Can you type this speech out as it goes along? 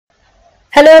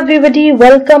Hello everybody,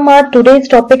 welcome. Our today's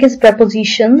topic is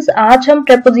prepositions। आज हम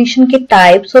preposition के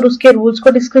टाइप्स और उसके रूल्स को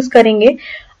डिस्कस करेंगे।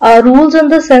 रूल्स इन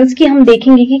द सेंस कि हम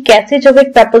देखेंगे कि कैसे जब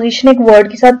एक preposition एक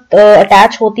वर्ड के साथ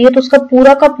अटैच होती है तो उसका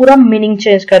पूरा का पूरा मीनिंग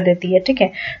चेंज कर देती है। ठीक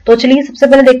है, तो चलिए सबसे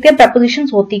पहले देखते हैं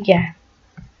prepositions होती क्या है।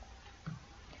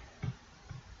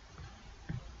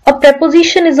 A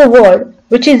preposition is a word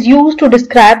which is used to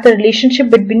describe the relationship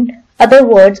between other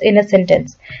words in a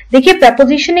sentence। देखिए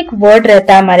preposition एक वर्ड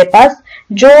रहता है हमारे पास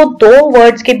जो दो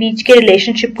वर्ड्स के बीच के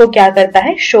रिलेशनशिप को क्या करता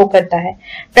है, शो करता है।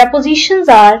 Prepositions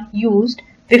are used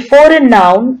before a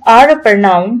noun or a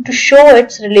pronoun to show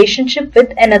its relationship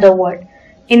with another word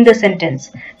in the sentence।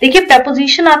 देखिए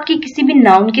preposition आपकी किसी भी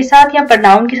noun के साथ या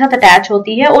pronoun के साथ अटैच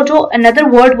होती है और जो another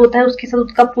word होता है उसके साथ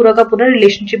उसका पूरा का पूरा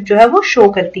रिलेशनशिप जो है वो शो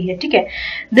करती है। ठीक है,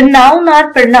 the noun or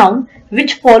pronoun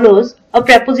which follows a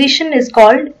preposition is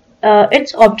called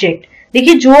its object।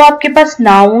 देखिए जो आपके पास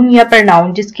नाउन या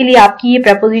प्रनाउन जिसके लिए आपकी ये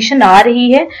preposition आ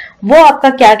रही है वो आपका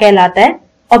क्या कहलाता है,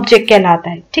 ऑब्जेक्ट कहलाता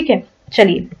है। ठीक है,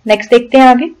 चलिए नेक्स्ट देखते हैं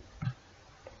आगे।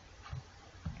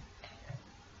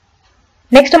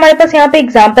 नेक्स्ट हमारे पास यहाँ पे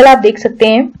एग्जाम्पल आप देख सकते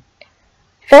हैं।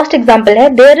 फर्स्ट एग्जाम्पल है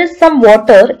there is some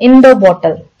water in the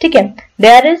bottle. ठीक है,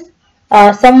 there is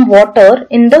some water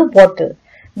in the bottle.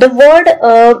 The word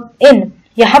in,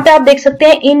 यहाँ पे आप देख सकते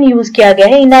हैं इन यूज किया गया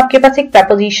है। इन आपके पास एक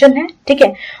preposition है। ठीक है,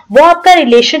 वो आपका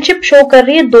रिलेशनशिप शो कर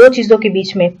रही है दो चीजों के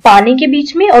बीच में, पानी के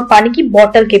बीच में और पानी की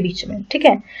बॉटल के बीच में। ठीक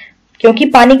है, क्योंकि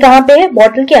पानी कहाँ पे है,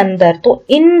 बॉटल के अंदर, तो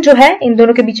इन जो है इन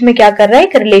दोनों के बीच में क्या कर रहा है,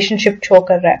 एक रिलेशनशिप शो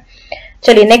कर रहा है।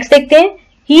 चलिए नेक्स्ट देखते हैं।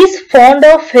 He is fond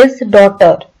of his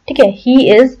daughter. ठीक है, he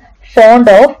is fond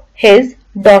of his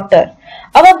daughter.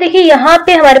 अब आप देखिए यहाँ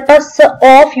पे हमारे पास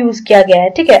ऑफ यूज किया गया है।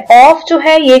 ठीक है, ऑफ जो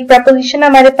है ये एक preposition है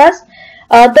हमारे पास।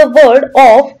 The word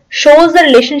of shows the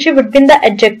relationship between the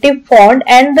adjective fond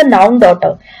and the noun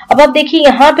daughter। अब आप देखिए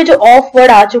यहाँ पे जो ऑफ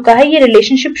वर्ड आ चुका है ये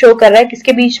रिलेशनशिप शो कर रहा है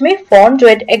किसके बीच में, फॉन्ड जो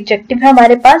एडजेक्टिव है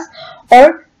हमारे पास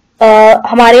और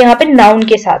हमारे यहाँ पे नाउन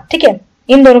के साथ। ठीक है,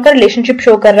 इन दोनों का रिलेशनशिप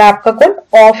शो कर रहा है आपका कौन,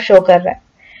 ऑफ शो कर रहा है।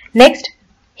 Next,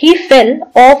 he fell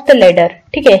off the ladder।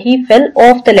 ठीक है, he fell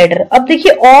off the ladder। अब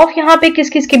देखिए ऑफ यहाँ पे किस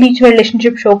किस के बीच में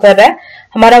रिलेशनशिप शो कर रहा है,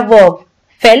 हमारा वर्ब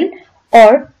फेल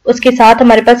और उसके साथ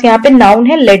हमारे पास यहाँ पे नाउन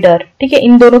है लेडर। ठीक है,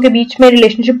 इन दोनों के बीच में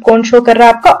रिलेशनशिप कौन शो कर रहा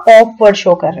है, आपका ऑफ वर्ड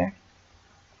शो कर रहा है।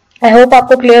 आई होप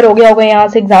आपको क्लियर हो गया होगा यहाँ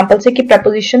से एग्जांपल से कि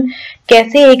preposition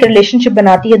कैसे एक रिलेशनशिप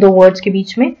बनाती है दो वर्ड्स के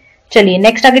बीच में। चलिए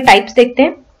नेक्स्ट आगे टाइप्स देखते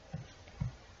हैं।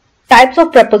 Types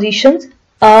of prepositions।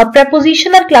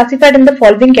 preposition are classified in the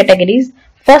following categories.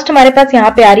 First हमारे पास यहाँ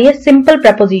पे आ रही है सिंपल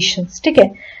prepositions। ठीक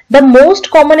है, the most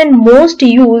common and most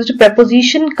used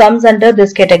preposition comes under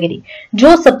this category।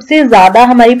 जो सबसे ज्यादा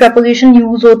हमारी preposition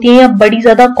यूज होती है या बड़ी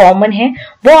ज्यादा कॉमन है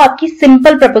वो आपकी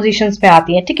सिंपल prepositions में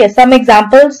आती है। ठीक है, सम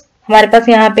एग्जांपल्स हमारे पास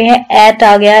यहाँ पे है, एट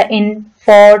आ गया, इन,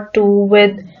 for, to,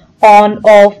 with, on,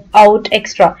 of, out,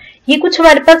 extra. ये कुछ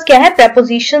हमारे पास क्या है,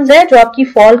 prepositions है जो आपकी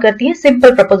फॉल करती है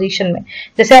सिंपल preposition में।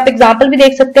 जैसे आप एग्जाम्पल भी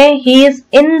देख सकते हैं, he is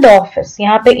in the office,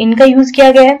 यहाँ पे इन का यूज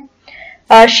किया गया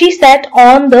है। She sat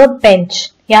on the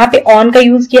bench, यहाँ पे ऑन का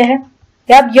यूज किया है,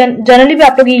 या जनरली भी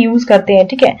आप लोग ये यूज करते हैं।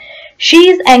 ठीक है, she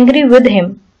is angry with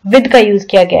him, with का यूज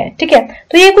किया गया है। ठीक है,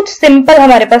 तो ये कुछ सिंपल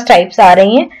हमारे पास टाइप्स आ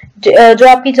रही हैं जो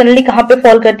आपकी जनरली कहाँ पे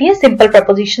फॉल करती है, सिंपल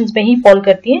prepositions में ही फॉल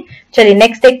करती है। चलिए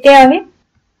नेक्स्ट देखते हैं आगे।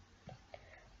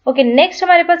 ओके, नेक्स्ट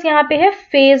हमारे पास यहाँ पे है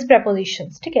फेज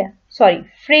prepositions। ठीक है, sorry,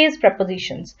 phrase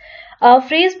prepositions।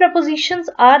 phrase prepositions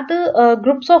are the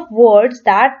groups of words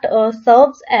that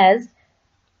serves as